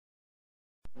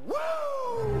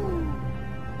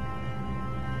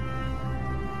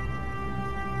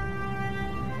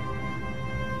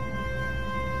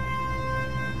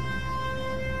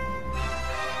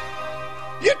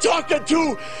You're talking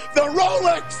to the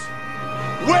Rolex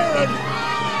wearing,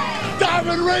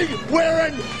 diamond ring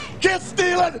wearing, kiss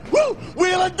stealing, woo,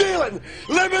 wheeling dealing,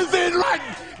 limousine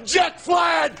riding, jet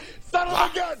flying, son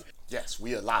of a gun. Yes,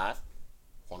 we are live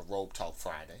on a Robe Talk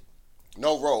Friday.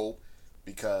 No robe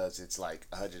because it's like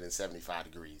 175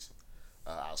 degrees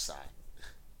outside.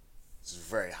 It's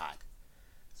very hot.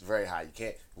 It's very hot. You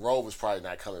can't. Robe is probably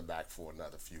not coming back for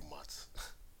another few months.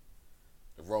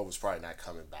 The robe is probably not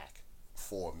coming back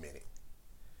for a minute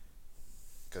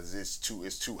because it's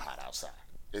too hot outside.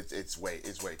 It's way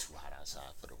too hot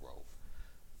outside for the robe.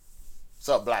 What's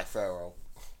up, Black Pharaoh?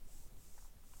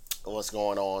 What's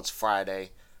going on? It's Friday.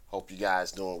 Hope you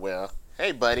guys doing well.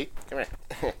 Hey, buddy, come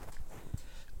here.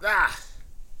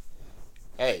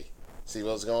 Hey, see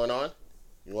what's going on?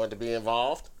 You want to be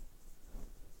involved?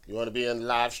 You want to be in the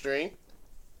live stream?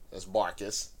 That's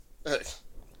Barkus.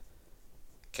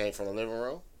 Came from the living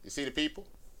room. You see the people?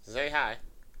 Say hi.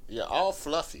 You're all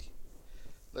fluffy.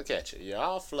 Look at you. You're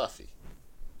all fluffy.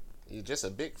 You're just a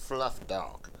big fluff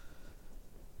dog.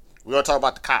 We're going to talk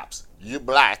about the cops. You're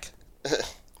black.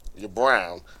 You're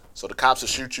brown. So the cops will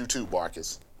shoot you too,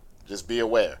 Barkus. Just be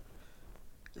aware.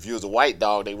 If you was a white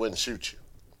dog, they wouldn't shoot you.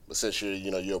 But since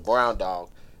you're a brown dog,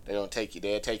 they'll take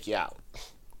you out.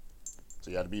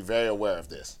 So you got to be very aware of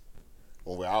this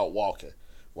when we're out walking.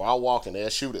 We're out walking, they'll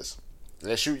shoot us.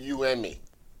 They'll shoot you and me.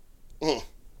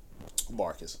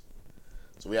 Barkus.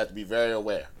 So we have to be very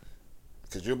aware.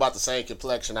 Because you're about the same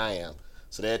complexion I am.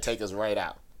 So they'll take us right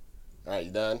out. All right,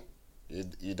 you done?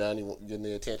 You done? You getting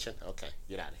the attention? Okay,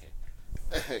 get out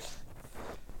of here.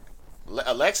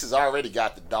 Alexis already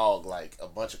got the dog like a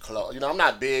bunch of clothes. I'm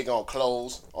not big on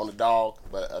clothes on the dog,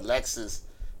 but Alexis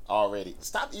already,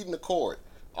 stop eating the cord,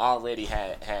 already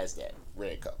has that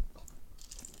red cup.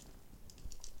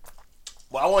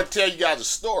 Well, I want to tell you guys a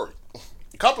story.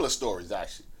 A couple of stories,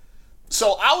 actually.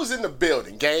 So I was in the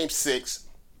building, Game 6,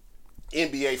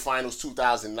 NBA Finals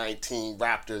 2019,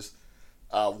 Raptors,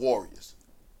 Warriors,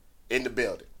 in the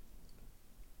building.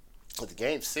 Was it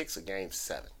Game 6 or Game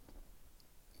 7?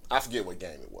 I forget what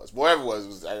game it was. Whatever it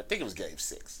was, I think it was Game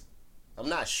 6. I'm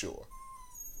not sure.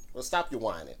 Well, stop your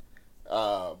whining.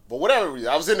 But whatever reason,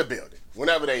 I was in the building.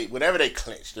 Whenever they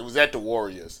clinched, it was at the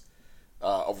Warriors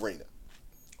arena,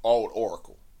 Old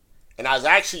Oracle. And I was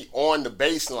actually on the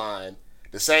baseline,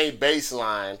 the same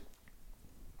baseline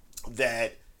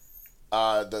that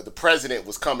the president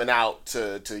was coming out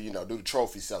to do the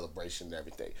trophy celebration and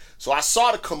everything. So I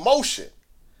saw the commotion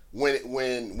when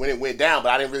it went down, but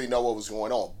I didn't really know what was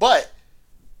going on. But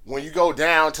when you go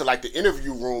down to like the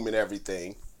interview room and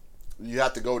everything, you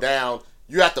have to go down,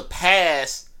 you have to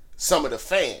pass some of the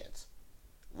fans,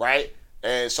 right?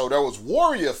 And so there was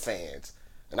Warrior fans,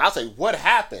 and I was like, what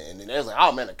happened? And they was like,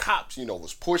 oh man, the cops,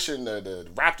 was pushing the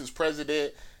Raptors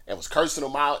president and was cursing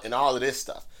them out and all of this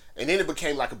stuff. And then it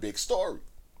became like a big story.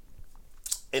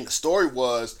 And the story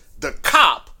was the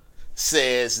cop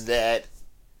says that,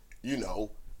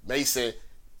 Mason,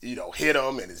 hit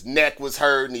him and his neck was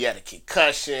hurt and he had a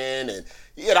concussion and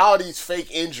he had all these fake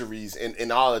injuries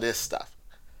and all of this stuff.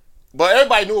 But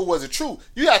everybody knew it wasn't true.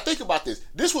 You got to think about this.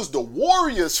 This was the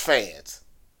Warriors fans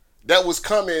that was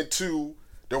coming to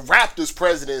the Raptors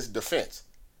president's defense.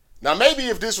 Now, maybe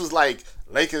if this was like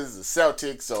Lakers or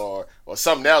Celtics or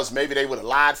something else, maybe they would have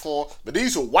lied for him. But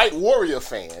these were white Warrior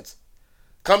fans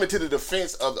coming to the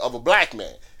defense of a black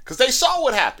man because they saw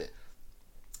what happened.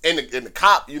 And the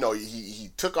cop, he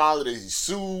took all of this, he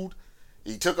sued,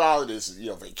 he took all of this,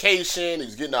 vacation, he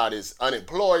was getting all this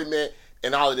unemployment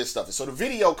and all of this stuff. And so the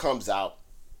video comes out,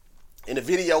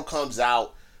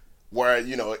 where,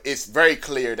 it's very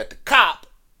clear that the cop,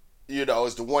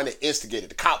 is the one that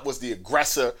instigated. The cop was the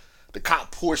aggressor. The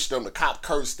cop pushed him, the cop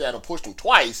cursed at him, pushed him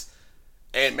twice.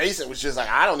 And Mason was just like,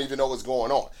 I don't even know what's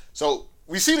going on. So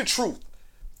we see the truth.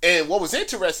 And what was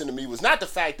interesting to me was not the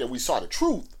fact that we saw the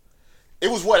truth. It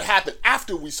was what happened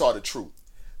after we saw the truth.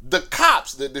 The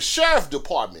cops, the sheriff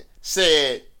department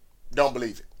said, don't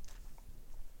believe it.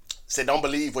 Said, don't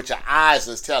believe what your eyes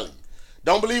are telling you.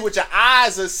 Don't believe what your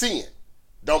eyes are seeing.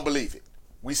 Don't believe it.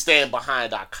 We stand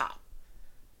behind our cop.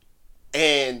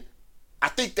 And I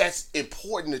think that's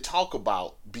important to talk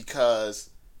about because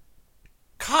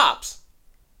cops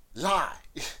lie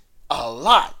a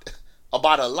lot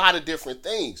about a lot of different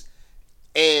things.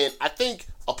 And I think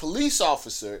a police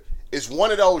officer is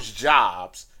one of those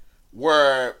jobs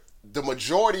where the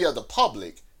majority of the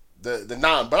public, the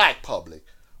non-black public,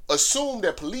 assume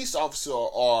that police officers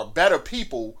are better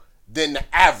people than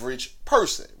the average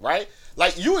person, right?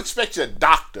 Like you expect your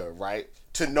doctor, right,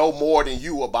 to know more than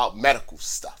you about medical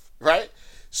stuff, right?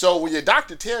 So when your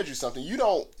doctor tells you something,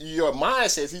 your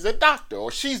mind says he's a doctor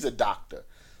or she's a doctor.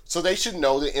 So they should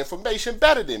know the information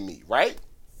better than me, right?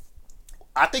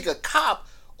 I think a cop,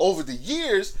 over the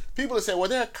years, people have said, well,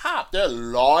 they're a cop. They're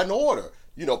law and order,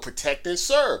 protect and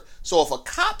serve. So if a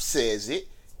cop says it,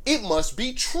 it must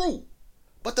be true.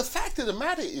 But the fact of the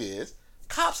matter is,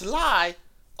 cops lie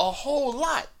a whole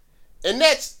lot. And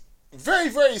that's very,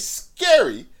 very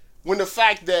scary when the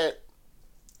fact that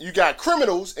you got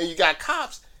criminals and you got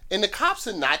cops, and the cops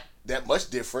are not that much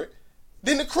different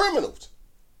than the criminals,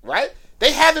 right?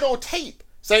 They have it on tape.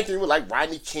 Same thing with like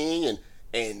Rodney King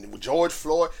and George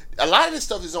Floyd. A lot of this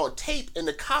stuff is on tape, and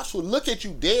the cops will look at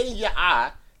you dead in your eye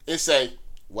and say,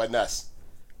 wasn't us.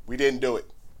 We didn't do it.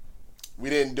 We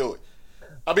didn't do it.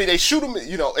 I mean, they shoot them,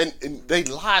 and they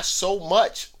lie so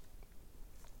much.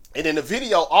 And in the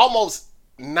video, almost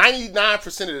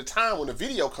 99% of the time when the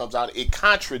video comes out, it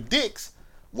contradicts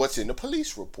what's in the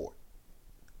police report.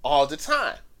 All the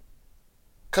time.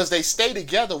 Because they stay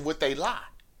together with they lie.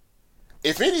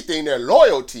 If anything, their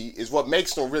loyalty is what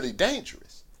makes them really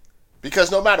dangerous. Because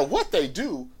no matter what they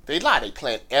do, they lie. They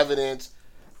plant evidence.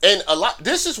 And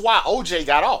this is why OJ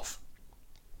got off.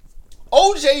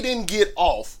 OJ didn't get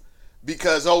off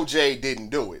because OJ didn't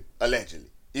do it,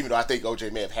 allegedly. Even though I think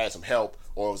OJ may have had some help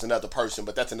or it was another person,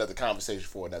 but that's another conversation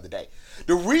for another day.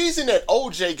 The reason that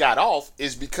OJ got off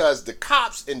is because the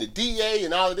cops and the DA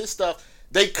and all of this stuff,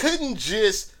 they couldn't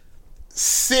just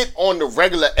sit on the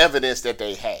regular evidence that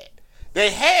they had. They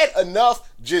had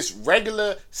enough just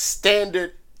regular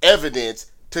standard evidence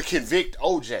to convict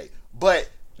OJ, but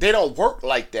they don't work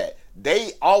like that.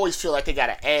 They always feel like they got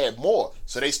to add more.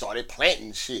 So they started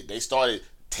planting shit. They started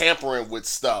tampering with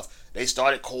stuff. They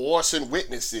started coercing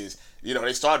witnesses.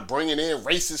 They started bringing in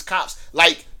racist cops.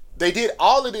 Like, they did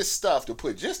all of this stuff to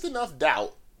put just enough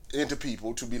doubt into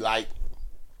people to be like,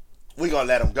 we're going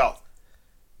to let them go.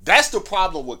 That's the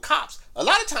problem with cops. A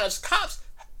lot of times cops,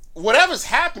 whatever's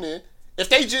happening, if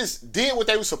they just did what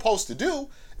they were supposed to do,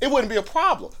 it wouldn't be a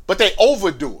problem. But they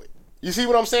overdo it. You see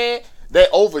what I'm saying? They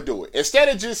overdo it. Instead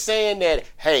of just saying that,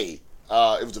 hey,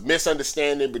 it was a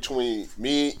misunderstanding between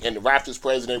me and the Raptors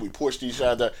president. We pushed each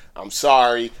other. I'm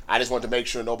sorry. I just wanted to make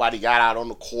sure nobody got out on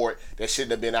the court that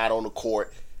shouldn't have been out on the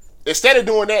court. Instead of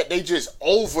doing that, they just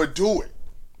overdo it.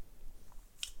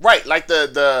 Right, like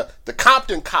the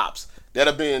Compton cops that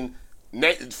have been,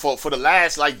 for the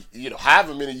last,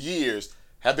 however many years,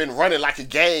 have been running like a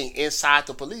gang inside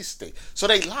the police state. So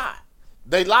they lie.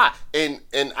 They lie. And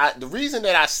the reason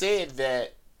that I said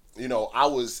that, I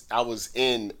was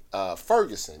in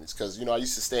Ferguson is because, I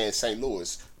used to stay in St.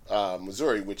 Louis,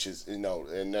 Missouri, which is, and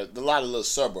a lot of little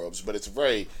suburbs, but it's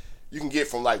you can get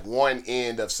from like one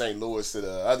end of St. Louis to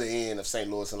the other end of St.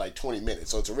 Louis in like 20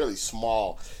 minutes. So it's a really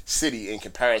small city in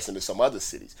comparison to some other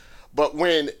cities. But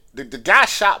when the guy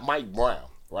shot Mike Brown,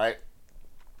 right?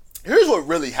 Here's what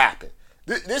really happened.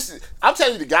 I'm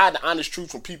telling you the guy, the honest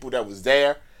truth from people that was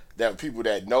there, that people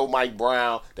that know Mike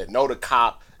Brown, that know the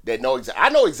cop, that know I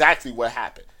know exactly what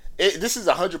happened. This is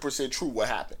 100% true what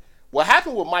happened. What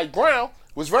happened with Mike Brown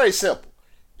was very simple.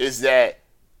 Is that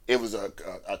it was a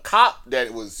cop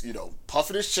that was,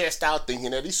 puffing his chest out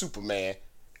thinking that he's Superman,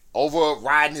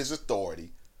 overriding his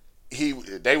authority.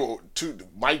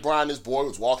 Mike Brown and his boy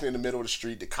was walking in the middle of the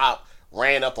street. The cop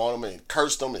ran up on him and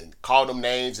cursed him and called him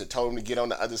names and told him to get on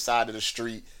the other side of the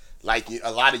street. Like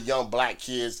a lot of young black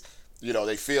kids,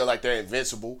 they feel like they're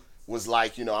invincible. Was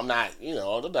like, I'm not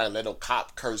let no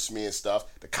cop curse me and stuff.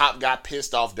 The cop got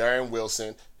pissed off. Darren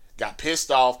Wilson got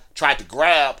pissed off, tried to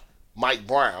grab Mike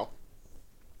Brown.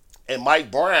 And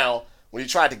Mike Brown, when he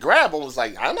tried to grab him, was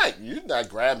like, you're not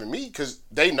grabbing me, because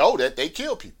they know that they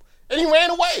kill people. And he ran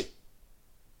away.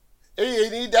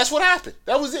 That's what happened.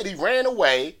 That was it. He ran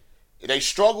away. They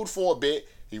struggled for a bit.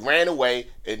 He ran away,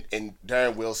 and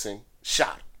Darren Wilson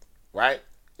shot him. Right?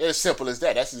 It's as simple as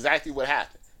that. That's exactly what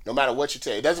happened. No matter what you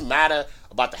tell. It doesn't matter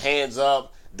about the hands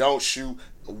up, don't shoot,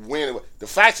 win. The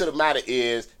fact of the matter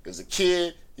is, there was a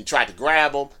kid, he tried to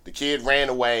grab him, the kid ran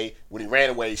away. When he ran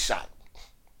away, he shot him.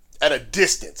 At a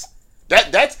distance.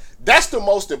 That's the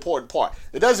most important part.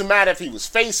 It doesn't matter if he was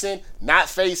facing, not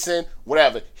facing,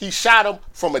 whatever. He shot him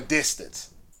from a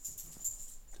distance.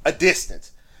 A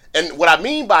distance. And what I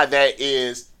mean by that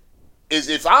is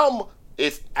if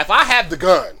I have the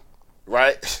gun,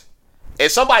 right? And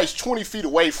somebody's 20 feet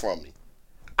away from me,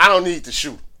 I don't need to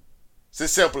shoot. It's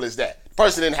as simple as that. The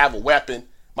person didn't have a weapon.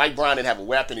 Mike Brown didn't have a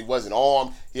weapon. He wasn't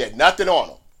armed. He had nothing on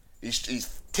him.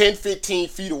 He's 10, 15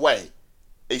 feet away.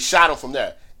 They shot him from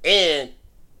there. And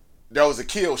there was a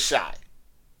kill shot.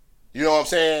 You know what I'm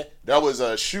saying? There was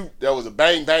a shoot. There was a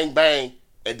bang, bang, bang,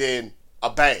 and then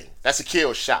a bang. That's a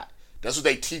kill shot. That's what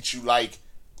they teach you, like,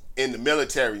 in the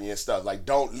military and stuff. Like,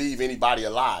 don't leave anybody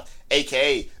alive,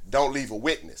 aka don't leave a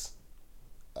witness.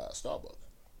 Starbucks.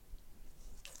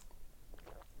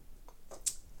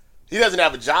 He doesn't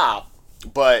have a job,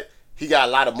 but he got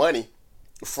a lot of money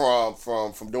from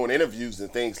doing interviews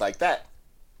and things like that.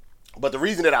 But the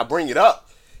reason that I bring it up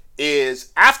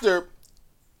is after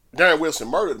Darren Wilson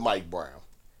murdered Mike Brown,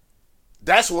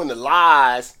 that's when the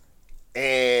lies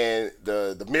and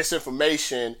the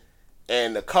misinformation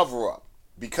and the cover up,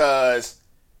 because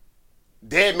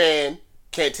dead man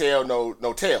can't tell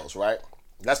no tales, right?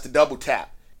 That's the double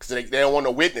tap, because they don't want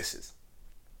no witnesses.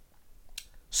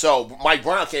 So Mike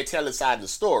Brown can't tell his side of the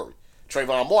story.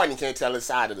 Trayvon Martin can't tell his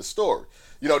side of the story.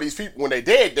 You know, these people, when they're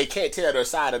dead, they can't tell their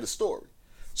side of the story.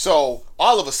 So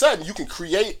all of a sudden, you can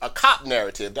create a cop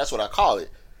narrative, that's what I call it,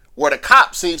 where the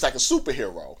cop seems like a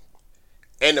superhero,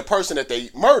 and the person that they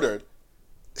murdered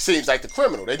seems like the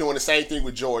criminal. They're doing the same thing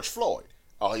with George Floyd.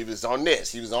 Oh, he was on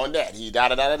this, he was on that, he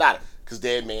da-da-da-da-da, because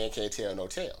dead man can't tell no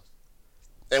tales.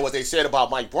 And what they said about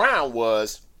Mike Brown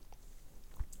was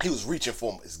he was reaching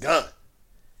for his gun.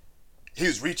 He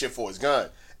was reaching for his gun.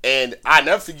 And I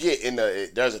never forget,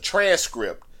 there's a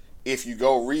transcript if you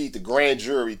go read the grand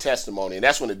jury testimony, and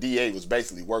that's when the DA was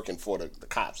basically working for the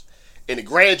cops. In the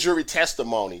grand jury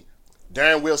testimony,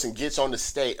 Darren Wilson gets on the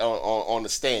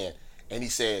stand, and he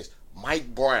says,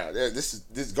 Mike Brown, this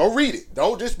go read it.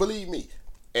 Don't just believe me.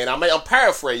 And I'm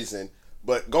paraphrasing,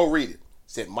 but go read it.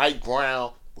 Said Mike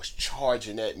Brown was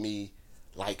charging at me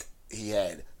like he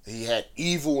had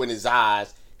evil in his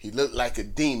eyes. He looked like a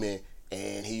demon,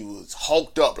 and he was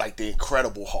hulked up like the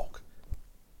Incredible Hulk.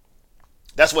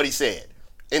 That's what he said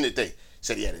in the thing. He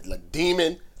said he had a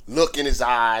demon look in his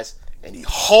eyes, and he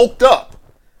hulked up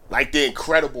like the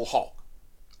Incredible Hulk.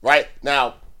 Right?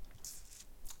 Now,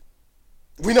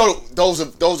 we know those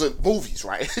are movies,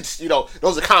 right? You know,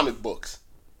 those are comic books.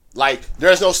 Like,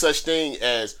 there's no such thing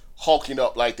as hulking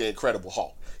up like the Incredible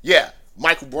Hulk. Yeah,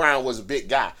 Michael Brown was a big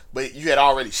guy, but you had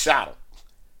already shot him.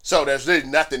 So there's really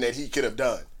nothing that he could have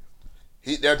done.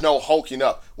 There's no hulking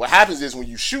up. What happens is when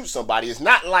you shoot somebody, it's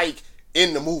not like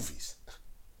in the movies.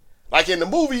 Like in the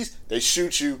movies, they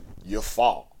shoot you, you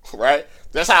fall, right?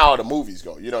 That's how all the movies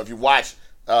go. You know, if you watch,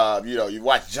 you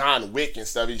watch John Wick and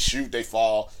stuff, he shoot, they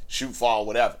fall, shoot, fall,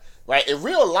 whatever, right? In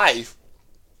real life,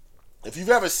 if you've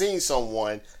ever seen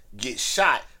someone get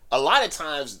shot, a lot of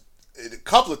times, a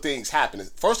couple of things happen.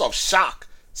 First off, shock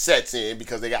sets in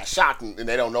because they got shocked and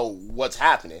they don't know what's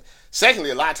happening. Secondly,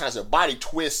 a lot of times their body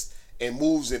twists and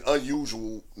moves in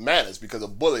unusual manners because a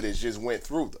bullet has just went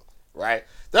through them, right?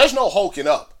 There's no hulking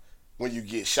up when you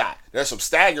get shot. There's some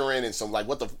staggering and some like,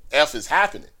 what the F is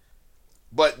happening?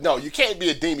 But no, you can't be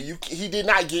a demon. He did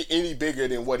not get any bigger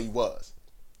than what he was.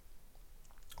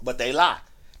 But they lie.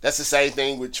 That's the same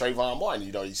thing with Trayvon Martin.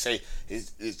 You know, you say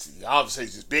it's obviously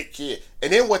he's this big kid.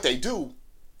 And then what they do,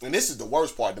 and this is the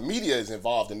worst part, the media is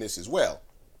involved in this as well.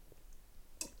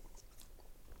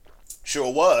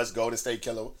 Sure was, Golden State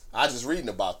Killer. I was just reading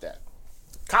about that.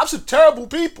 Cops are terrible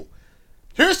people.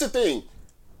 Here's the thing.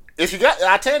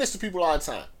 I tell this to people all the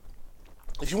time.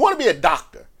 If you want to be a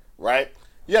doctor, right,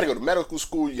 you got to go to medical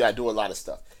school. You got to do a lot of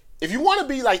stuff. If you want to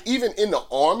be like, even in the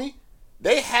Army,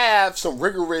 they have some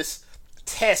rigorous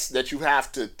tests that you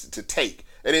have to take.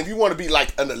 And if you want to be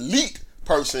like an elite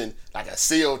person, like a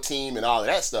SEAL team and all of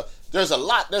that stuff, there's a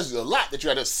lot that you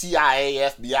have to, CIA,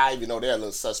 FBI, even though they're a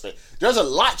little suspect. There's a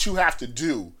lot you have to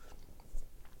do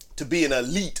to be an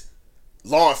elite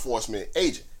law enforcement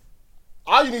agent.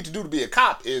 All you need to do to be a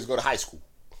cop is go to high school.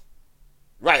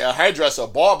 Right, a hairdresser, a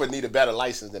barber need a better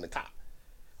license than a cop.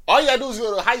 All you gotta do is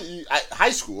go to high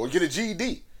school or get a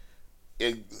GED.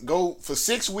 And go for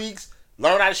 6 weeks,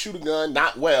 learn how to shoot a gun,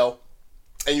 not well,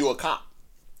 and you're a cop.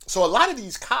 So a lot of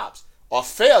these cops are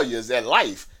failures at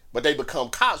life, but they become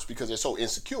cops because they're so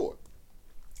insecure.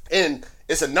 And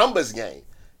it's a numbers game.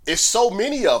 It's so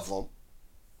many of them,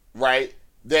 right,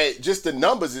 that just the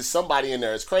numbers is somebody in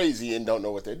there is crazy and don't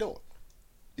know what they're doing.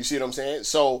 You see what I'm saying?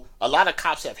 So a lot of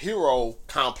cops have hero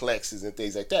complexes and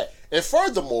things like that. And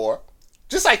furthermore,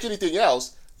 just like anything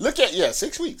else, look at,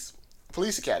 6 weeks,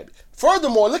 police academy.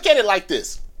 Furthermore, look at it like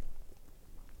this.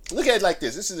 Look at it like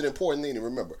this. This is an important thing to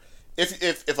remember.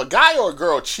 If a guy or a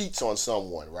girl cheats on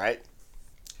someone, right,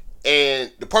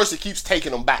 and the person keeps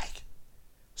taking them back,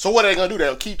 so what are they going to do?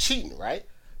 They'll keep cheating, right?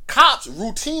 Cops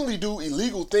routinely do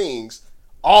illegal things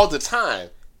all the time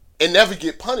and never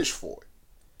get punished for it.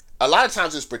 A lot of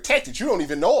times it's protected. You don't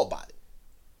even know about it.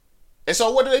 And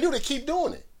so what do? They keep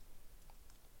doing it.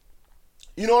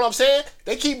 You know what I'm saying?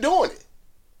 They keep doing it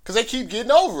because they keep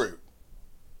getting over it.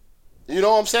 You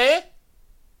know what I'm saying?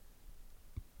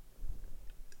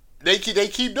 They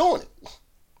keep doing it.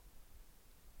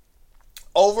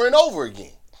 over and over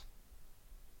again.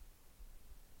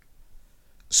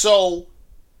 So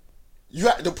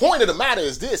the point of the matter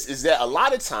is this, is that a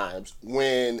lot of times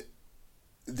when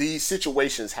these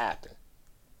situations happen,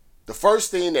 the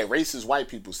first thing that racist white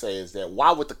people say is that,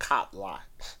 why would the cop lie?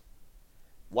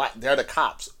 Why? They're the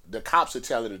cops. The cops are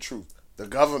telling the truth. The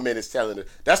government is telling it.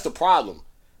 That's the problem.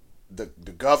 The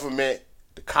government,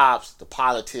 the cops, the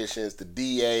politicians, the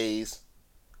DAs,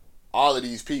 all of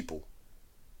these people,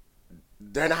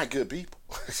 they're not good people.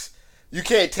 You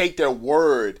can't take their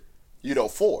word,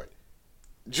 for it.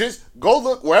 Just go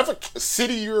look wherever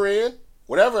city you're in,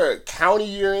 whatever county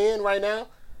you're in right now.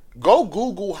 Go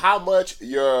Google how much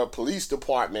your police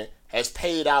department has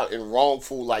paid out in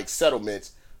wrongful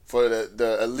settlements for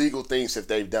the illegal things that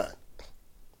they've done.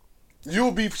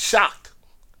 You'll be shocked.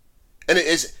 And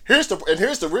here's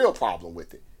the real problem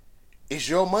with it. It's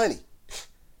your money.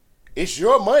 It's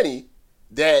your money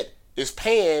that is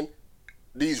paying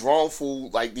these wrongful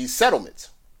these settlements.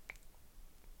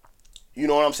 You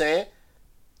know what I'm saying?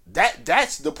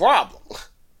 That's the problem.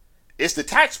 It's the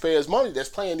taxpayers' money that's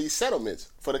paying these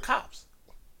settlements for the cops.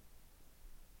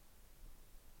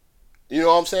 You know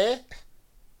what I'm saying?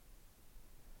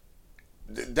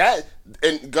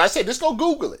 And like I said, just go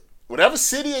Google it. Whatever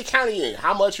city and county you're in,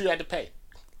 how much you have to pay.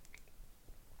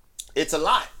 It's a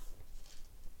lot.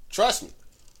 Trust me.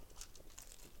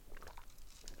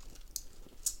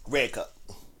 Red Cup.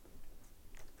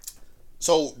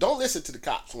 So don't listen to the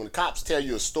cops. When the cops tell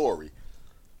you a story,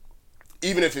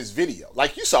 even if it's video,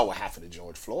 you saw what happened to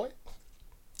George Floyd.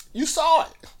 You saw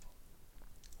it.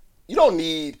 You don't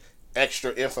need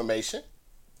extra information.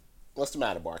 What's the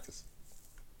matter, Marcus?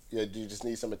 Yeah, do you just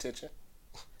need some attention?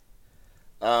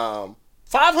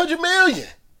 500 million.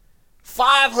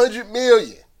 500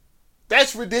 million.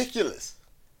 That's ridiculous.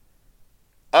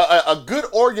 A good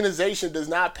organization does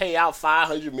not pay out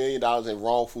 $500 million in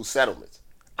wrongful settlements.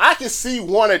 I can see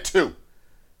one or two.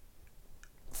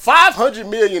 500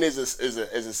 million is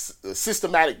a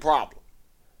systematic problem.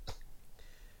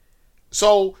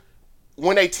 So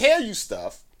when they tell you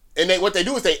stuff, and what they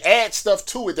do is they add stuff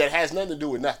to it that has nothing to do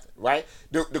with nothing, right?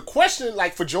 The question,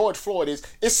 for George Floyd is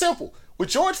simple. Would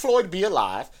George Floyd be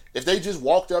alive if they just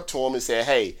walked up to him and said,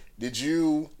 "Hey, did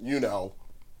you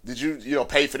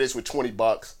pay for this with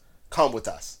 $20? Come with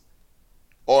us,"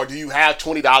 or do you have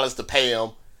 $20 to pay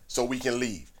him so we can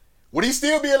leave? Would he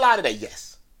still be alive today?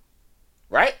 Yes.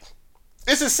 Right?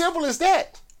 It's as simple as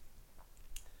that.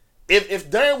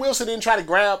 If Darren Wilson didn't try to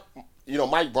grab,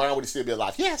 Mike Brown, would he still be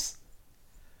alive? Yes.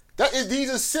 These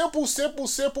are simple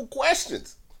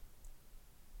questions.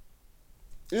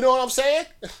 You know what I'm saying?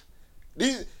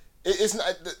 It's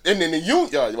not, and then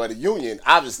the union,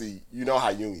 obviously, you know how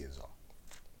unions are.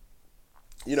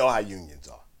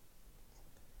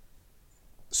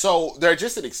 So they're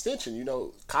just an extension.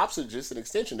 Cops are just an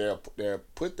extension. They're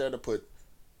put there to put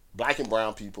black and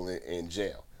brown people in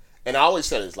jail. And I always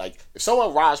say this, if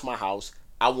someone robs my house,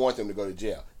 I want them to go to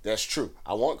jail. That's true.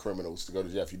 I want criminals to go to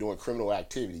jail. If you're doing criminal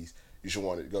activities, you should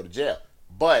want to go to jail.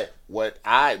 But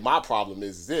my problem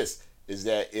is this, is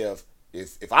that if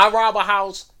I rob a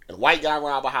house and a white guy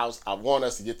rob a house, I want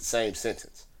us to get the same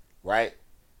sentence, right?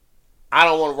 I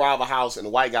don't want to rob a house and the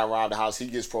white guy robbed the house, he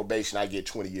gets probation, I get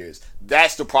 20 years.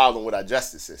 That's the problem with our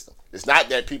justice system. It's not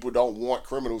that people don't want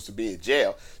criminals to be in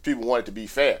jail. People want it to be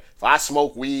fair. If I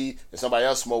smoke weed and somebody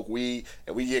else smoke weed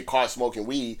and we get caught smoking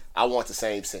weed, I want the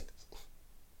same sentence.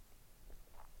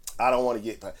 I don't want to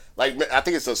get, I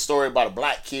think it's a story about a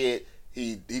black kid.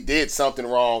 He did something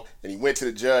wrong and he went to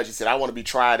the judge. He said, "I want to be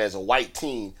tried as a white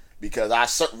teen because I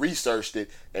researched it,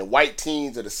 and white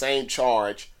teens are the same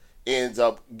charge, ends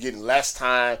up getting less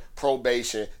time,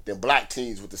 probation, than black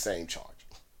teens with the same charge."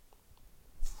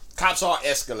 Cops are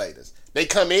escalators. They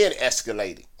come in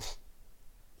escalating.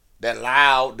 They're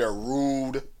loud, they're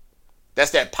rude. That's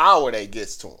that power that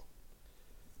gets to them.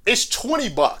 It's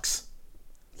 $20.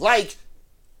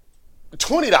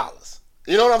 $20.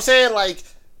 You know what I'm saying?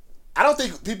 I don't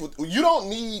think you don't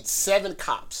need 7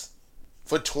 cops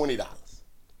for $20.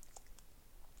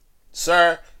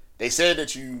 Sir, they said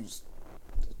that you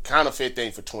counterfeit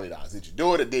thing for $20. Did you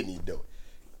do it or didn't you do it?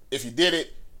 If you did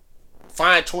it,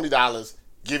 fine $20,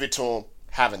 give it to them,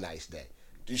 have a nice day.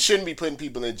 You shouldn't be putting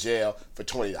people in jail for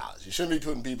 $20. You shouldn't be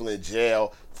putting people in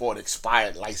jail for an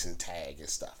expired license tag and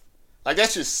stuff.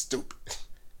 That's just stupid.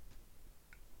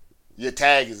 Your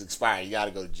tag is expired, you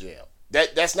gotta go to jail.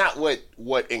 That's not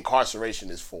what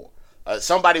incarceration is for.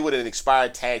 Somebody with an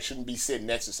expired tag shouldn't be sitting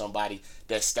next to somebody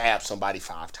that stabbed somebody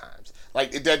 5 times.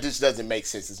 That just doesn't make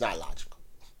sense. It's not logical.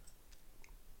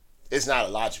 It's not a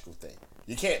logical thing.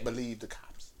 You can't believe the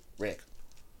cops. Rick.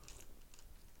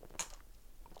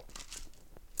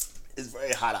 It's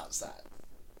very hot outside.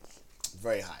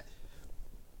 Very hot.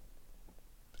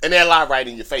 And they're a lot right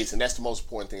in your face, and that's the most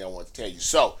important thing I want to tell you.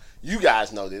 So, you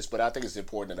guys know this, but I think it's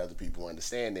important that other people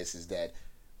understand this, is that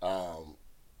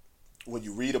when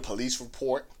you read a police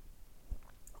report,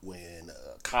 when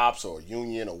cops or a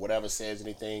union or whatever says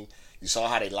anything, you saw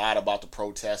how they lied about the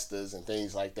protesters and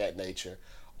things like that nature,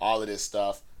 all of this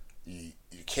stuff. You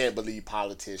can't believe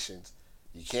politicians.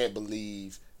 You can't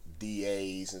believe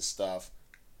DAs and stuff.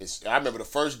 I remember the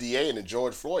first DA in the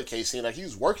George Floyd case seemed like he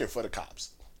was working for the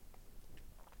cops.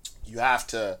 You have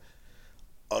to,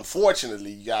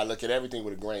 unfortunately, you gotta look at everything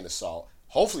with a grain of salt.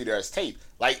 Hopefully, there's tape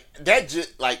like that.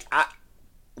 Just like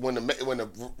when the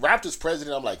Raptors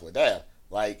president, I'm like, well, damn,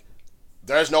 like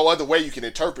there's no other way you can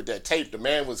interpret that tape. The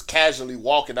man was casually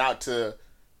walking out to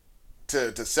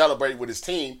celebrate with his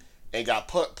team and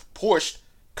got pushed,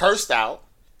 cursed out.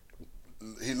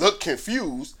 He looked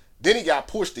confused. Then he got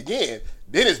pushed again.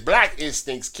 Then his black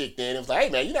instincts kicked in. It was like, hey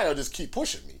man, you're not gonna just keep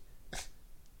pushing me.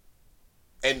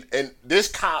 And this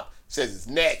cop says his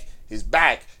neck, his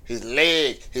back, his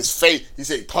leg, his face. He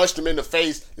said he punched him in the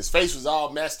face. His face was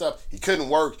all messed up. He couldn't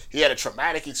work. He had a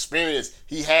traumatic experience.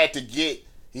 He had to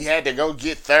go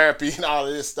get therapy and all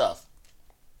of this stuff.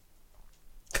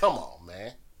 Come on,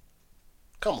 man.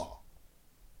 Come on.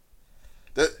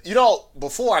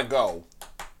 Before I go,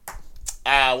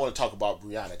 I want to talk about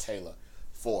Breonna Taylor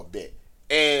for a bit.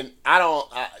 And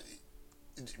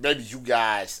maybe you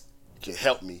guys can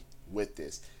help me with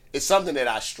this. It's something that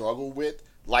I struggle with.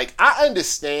 Like, I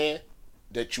understand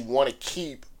that you want to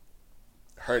keep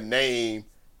her name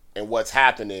and what's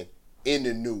happening in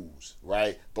the news,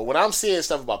 right? But when I'm seeing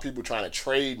stuff about people trying to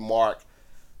trademark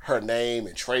her name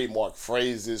and trademark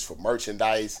phrases for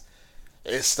merchandise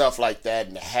and stuff like that,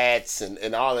 and the hats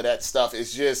and all of that stuff,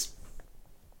 it's just,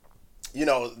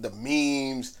 the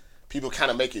memes, people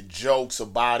kind of making jokes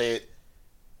about it.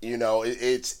 It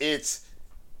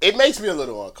makes me a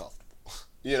little uncomfortable.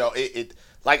 I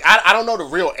don't know the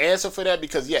real answer for that,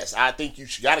 because yes, I think you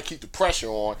got to keep the pressure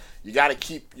on. You got to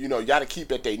keep,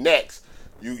 at their necks.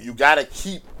 You got to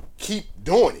keep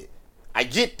doing it. I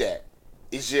get that.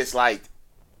 It's just like,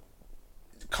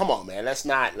 come on, man. Let's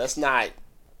not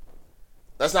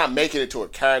make it into a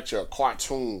character, a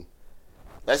cartoon.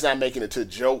 Let's not make it into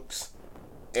jokes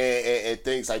and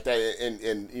things like that,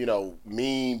 and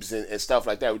memes and stuff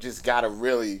like that. We just got to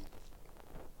really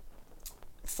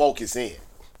focus in.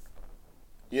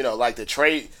 Like the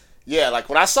trade. Yeah, like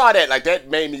when I saw that, like that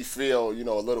made me feel, a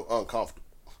little uncomfortable.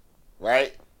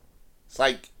 Right? It's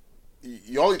like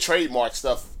you only trademark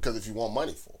stuff because if you want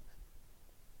money for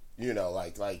it.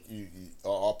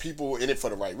 Are people in it for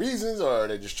the right reasons, or are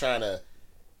they just trying to?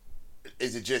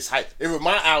 Is it just hype?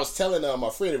 I was telling my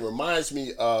friend, it reminds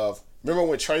me of, remember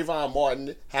when Trayvon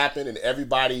Martin happened and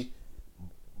everybody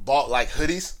bought like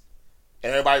hoodies,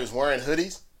 and everybody was wearing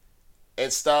hoodies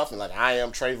and stuff, and like, I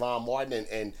am Trayvon Martin,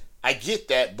 and I get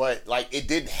that, but like it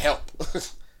didn't help.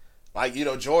 Like,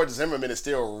 George Zimmerman is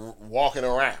still walking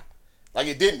around. Like,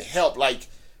 it didn't help. Like,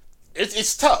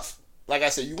 it's tough. Like I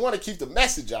said, you want to keep the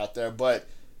message out there, but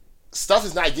stuff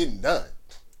is not getting done.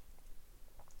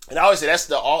 And I always say that's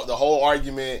the whole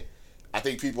argument I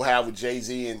think people have with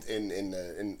Jay-Z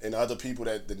and other people,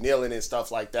 that the kneeling and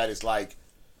stuff like that. Is like,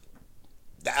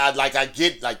 I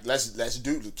get, like, let's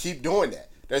keep doing that.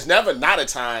 There's never not a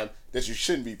time that you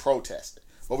shouldn't be protesting.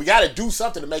 But we got to do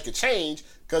something to make a change,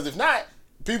 because if not,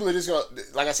 people are just going to,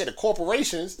 like I said, the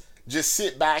corporations just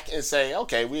sit back and say,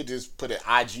 okay, we'll just put an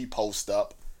IG post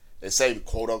up and say,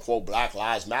 quote unquote, Black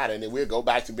Lives Matter, and then we'll go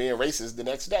back to being racist the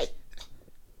next day.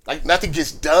 Like, nothing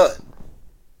gets done.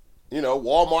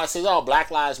 Walmart says, oh,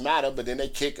 Black Lives Matter, but then they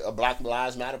kick a Black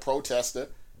Lives Matter protester,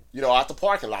 out the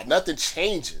parking lot. Nothing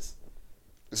changes.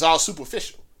 It's all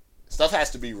superficial. Stuff has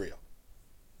to be real.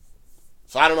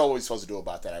 So I don't know what we're supposed to do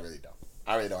about that. I really don't.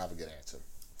 I really don't have a good answer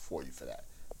for you for that.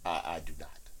 I do not.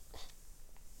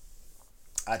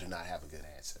 I do not have a good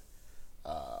answer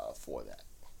for that.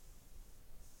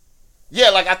 Yeah,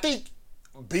 like, I think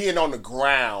being on the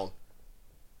ground,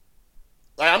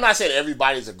 like, I'm not saying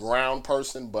everybody's a ground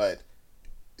person, but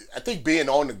I think being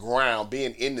on the ground,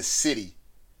 being in the city,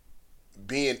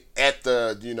 being at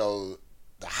the,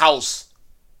 the house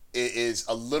is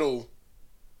a little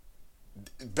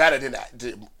better than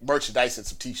the merchandise and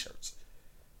some t-shirts.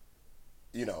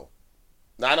 Now,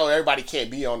 I know everybody can't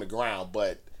be on the ground,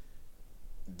 but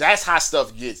that's how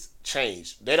stuff gets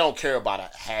changed. They don't care about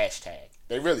a hashtag.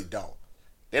 They really don't.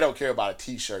 They don't care about a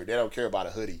t-shirt. They don't care about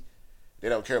a hoodie. They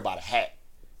don't care about a hat.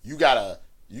 You gotta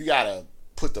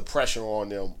put the pressure on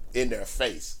them in their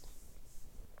face.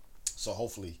 So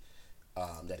hopefully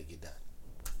that'll get done.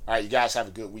 All right, you guys have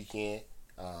a good weekend.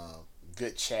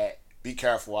 Good chat. Be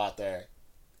careful out there.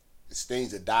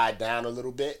 Things have died down a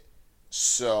little bit,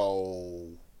 so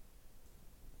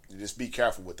just be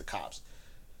careful with the cops.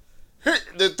 Here,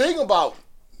 the thing about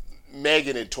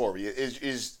Megan and Tory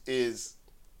is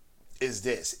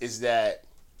that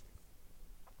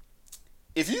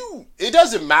it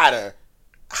doesn't matter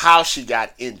how she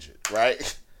got injured,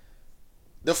 right?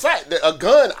 The fact that a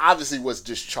gun obviously was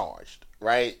discharged,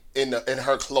 right, in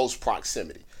her close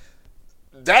proximity,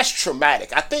 that's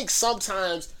traumatic. I think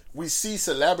sometimes we see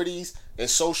celebrities and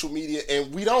social media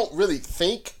and we don't really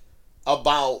think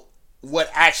about what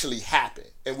actually happened,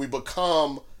 and we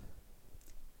become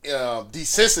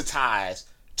desensitized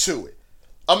to it.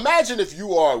 Imagine if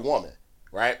you are a woman,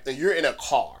 right, and you're in a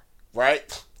car,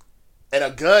 right, and a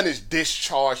gun is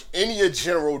discharged in your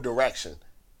general direction,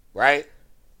 right?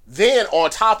 Then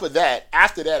on top of that,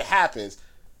 after that happens,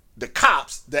 the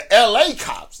cops, the LA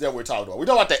cops that we're talking about, we're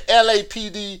talking about the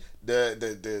LAPD,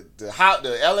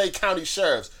 the LA County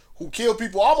sheriffs who kill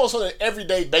people almost on an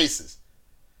everyday basis.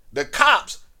 The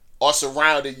cops are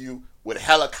surrounding you with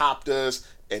helicopters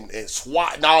and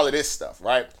SWAT and all of this stuff,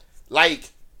 right? Like,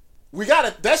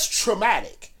 that's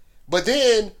traumatic. But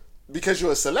then, because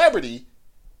you're a celebrity,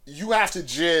 you have to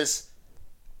just,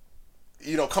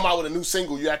 come out with a new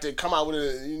single. You have to come out with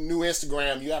a new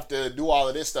Instagram. You have to do all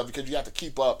of this stuff because you have to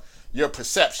keep up your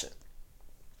perception.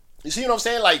 You see what I'm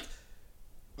saying? Like,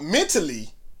 mentally,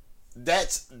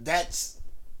 that's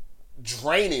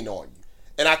draining on you.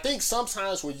 And I think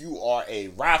sometimes when you are a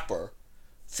rapper,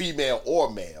 female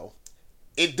or male,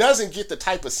 it doesn't get the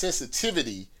type of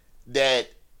sensitivity that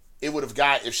it would have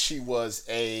got if she was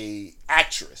a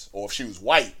actress or if she was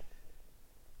white.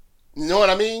 You know what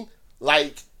I mean?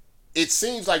 Like, it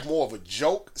seems like more of a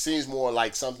joke. It seems more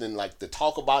like something like to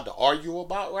talk about, to argue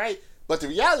about, right? But the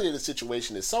reality of the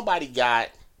situation is somebody got,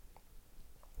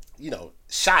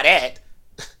 shot at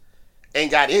and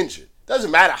got injured.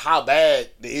 Doesn't matter how bad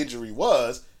the injury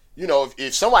was.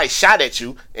 If somebody shot at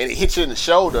you and it hit you in the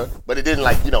shoulder, but it didn't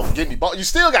get any bone, you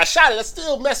still got shot at. That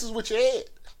still messes with your head.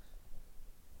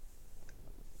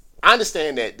 I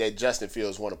understand that Justin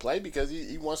Fields want to play because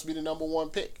he wants to be the number one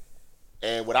pick.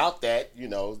 And without that,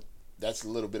 that's a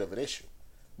little bit of an issue.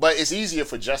 But it's easier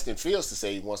for Justin Fields to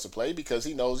say he wants to play because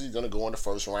he knows he's going to go in the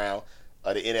first round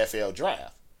of the NFL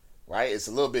draft, right? It's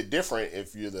a little bit different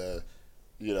if you're the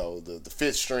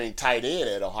fifth string tight end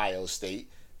at Ohio State,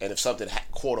 and if something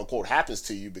quote unquote happens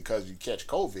to you because you catch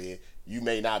COVID, you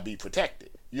may not be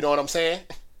protected. You know what I'm saying?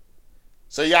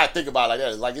 So you got to think about it like that.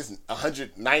 It's like it's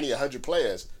 100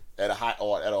 players at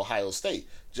Ohio State.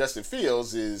 Justin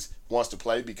Fields wants to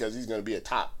play because he's going to be a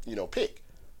top, pick.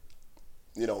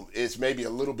 It's maybe a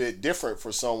little bit different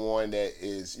for someone that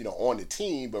is, on the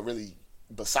team, but really,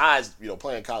 besides,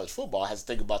 playing college football, has to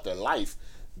think about their life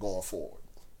going forward.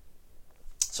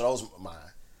 So those are my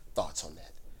thoughts on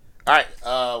that. All right,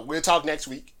 we'll talk next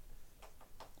week.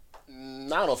 I don't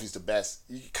know if he's the best.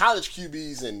 College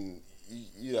QBs and,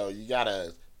 you got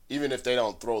to, even if they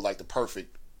don't throw like the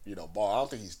perfect, ball, I don't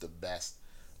think he's the best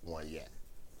one yet.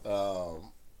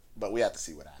 But we have to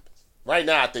see what happens. Right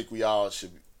now, I think we all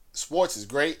should. Sports is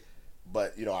great,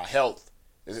 but our health.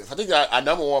 I think our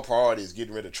number one priority is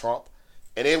getting rid of Trump,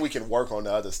 and then we can work on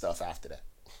the other stuff after that.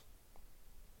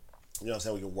 You know what I'm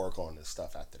saying? We can work on this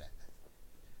stuff after that.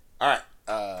 All right.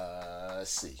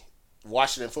 Let's see.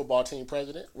 Washington football team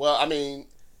president. Well, I mean,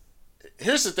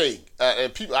 here's the thing.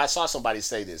 And people, I saw somebody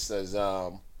say this is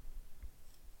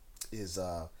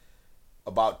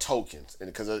about tokens, and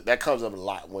because that comes up a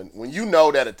lot when you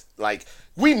know that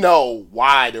we know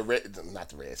why not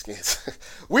the Redskins,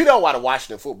 we know why the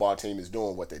Washington football team is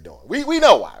doing what they're doing. We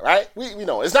know why, right? We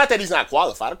know it's not that he's not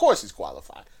qualified. Of course he's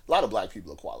qualified. A lot of black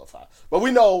people are qualified, but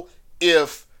we know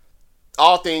if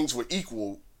all things were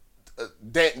equal,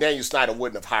 Daniel Snyder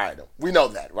wouldn't have hired him. We know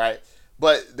that, right?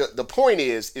 But the point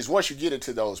is once you get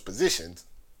into those positions,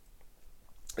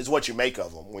 is what you make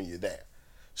of them when you're there.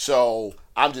 So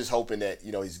I'm just hoping that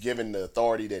he's given the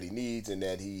authority that he needs and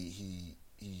that he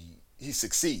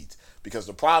succeeds. Because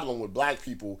the problem with black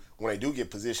people when they do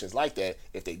get positions like that,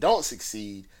 if they don't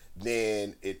succeed,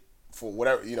 then it for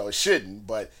whatever it shouldn't,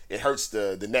 but it hurts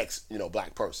the next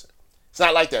black person. It's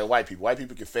not like that with white people. White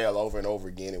people can fail over and over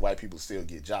again, and white people still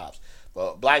get jobs.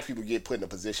 But black people get put in a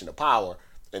position of power,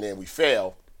 and then we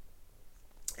fail,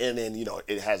 and then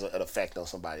it has an effect on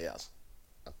somebody else.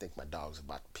 I think my dog's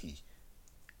about to pee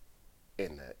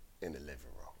in the living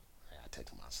room. I gotta take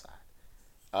him outside.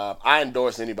 I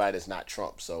endorse anybody that's not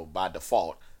Trump, so by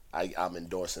default, I'm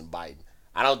endorsing Biden.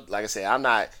 Like I said, I'm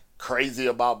not crazy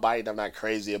about Biden. I'm not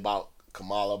crazy about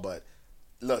Kamala, but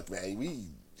look, man,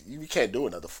 we can't do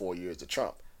another 4 years of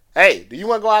Trump. Hey, do you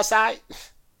want to go outside?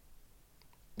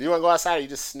 Do you want to go outside or you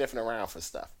just sniffing around for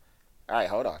stuff? All right,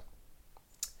 hold on.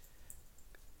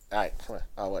 All right, come on.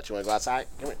 Oh, what? You want to go outside?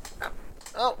 Come here.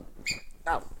 Oh,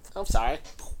 oh, I'm sorry.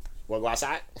 Want to go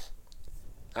outside?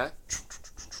 Huh?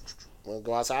 Want to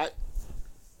go outside?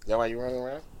 Is that why you're running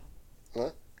around? Huh?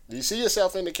 Do you see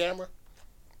yourself in the camera?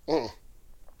 Mm.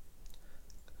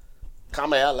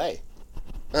 Come to LA.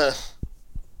 You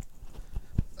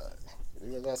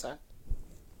want to go outside?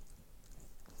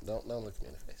 Don't look me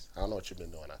in the face. I don't know what you've been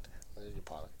doing out there. There's your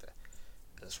paw like that.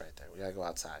 That's right there. We gotta go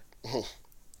outside.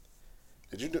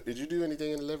 Did you do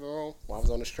anything in the living room while I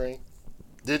was on the stream?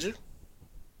 Did you?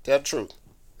 Tell the truth.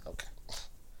 Okay.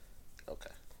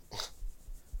 Okay.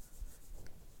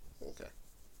 Okay.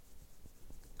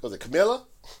 Was it Camilla?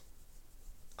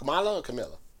 Kamala or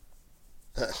Camilla?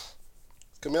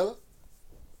 Camilla?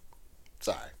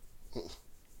 Sorry.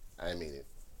 I didn't mean it.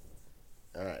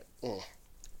 All right.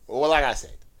 Well, like I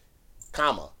said,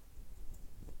 comma.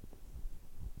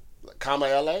 Comma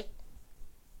LA?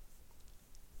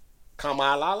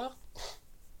 Comma Lala?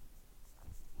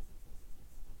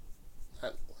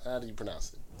 How do you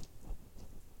pronounce it?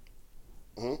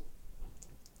 Hmm.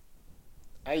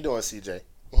 How you doing, CJ?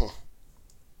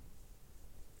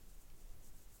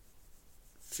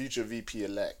 Future VP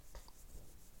elect.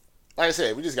 Like I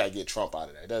said, we just gotta get Trump out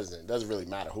of there. It doesn't really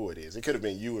matter who it is. It could have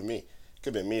been you and me. It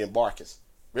could have been me and Barkis.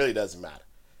 Really doesn't matter.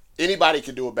 Anybody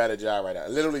could do a better job right now.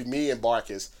 Literally, me and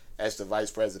Barkis as the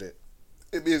vice president,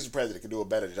 me as the president, could do a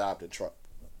better job than Trump.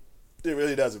 It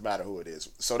really doesn't matter who it is.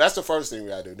 So that's the first thing we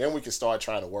gotta do. Then we can start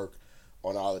trying to work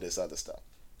on all of this other stuff.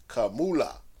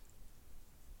 Kamula.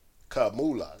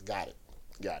 Kamula. Got it.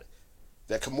 Got it.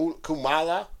 That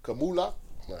Kumala? Kamula?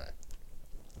 All right.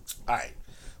 All right.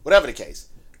 Whatever the case.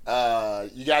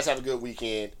 You guys have a good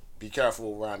weekend. Be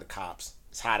careful around the cops.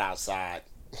 It's hot outside.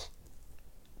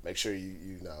 Make sure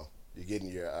you know you're getting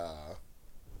your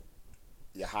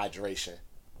hydration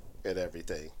and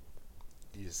everything.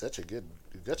 You're such a good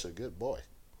boy.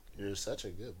 You're such a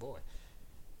good boy.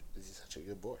 You're such a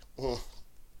good boy.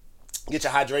 Get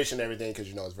your hydration and everything because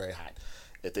you know it's very hot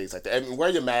and things like that. And wear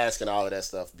your mask and all of that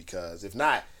stuff because if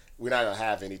not, we're not gonna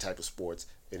have any type of sports,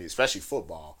 and especially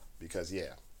football. Because the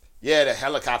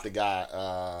helicopter guy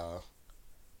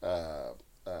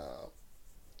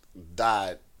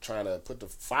died trying to put the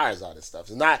fires out and stuff.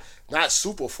 It's not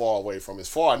super far away from. It's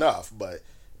far enough, but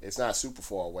it's not super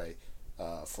far away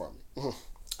from it. All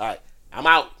right, I'm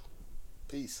out.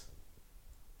 Peace.